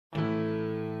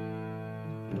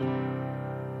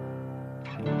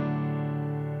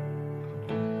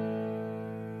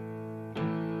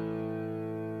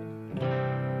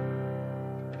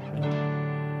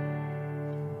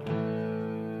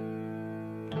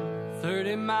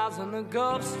Miles on the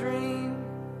Gulf Stream,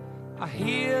 I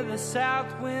hear the south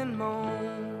wind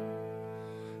moan.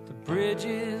 The bridge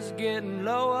is getting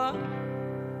lower,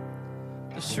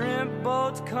 the shrimp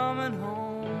boat's coming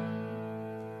home.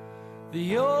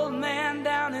 The old man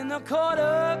down in the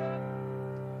corner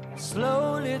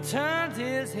slowly turns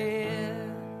his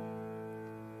head,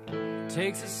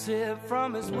 takes a sip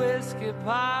from his whiskey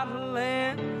bottle,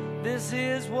 and this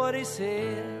is what he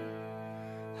said.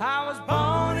 I was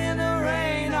born in the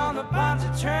rain on the Apache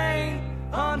train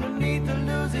underneath the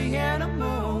Louisiana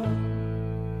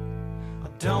moon. I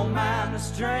don't mind the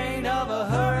strain of a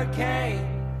hurricane,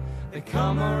 they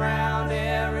come around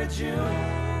every June.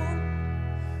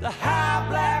 The high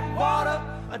black water,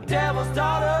 a devil's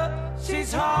daughter,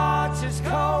 she's hard, she's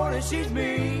cold, and she's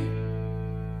mean.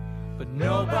 But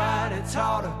nobody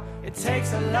taught her it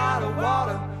takes a lot of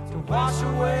water to wash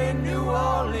away New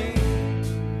Orleans.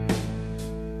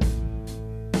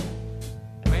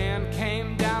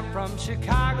 Came down from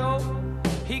Chicago,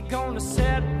 he gonna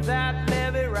set that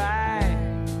levee right.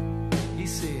 He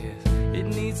says it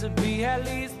needs to be at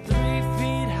least 3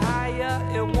 feet higher,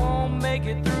 it won't make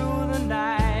it through the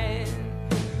night.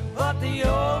 But the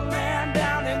old man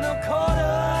down in the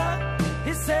corner,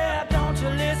 he said, don't you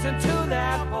listen to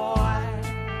that boy.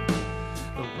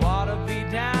 The water be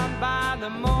down by the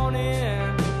morning,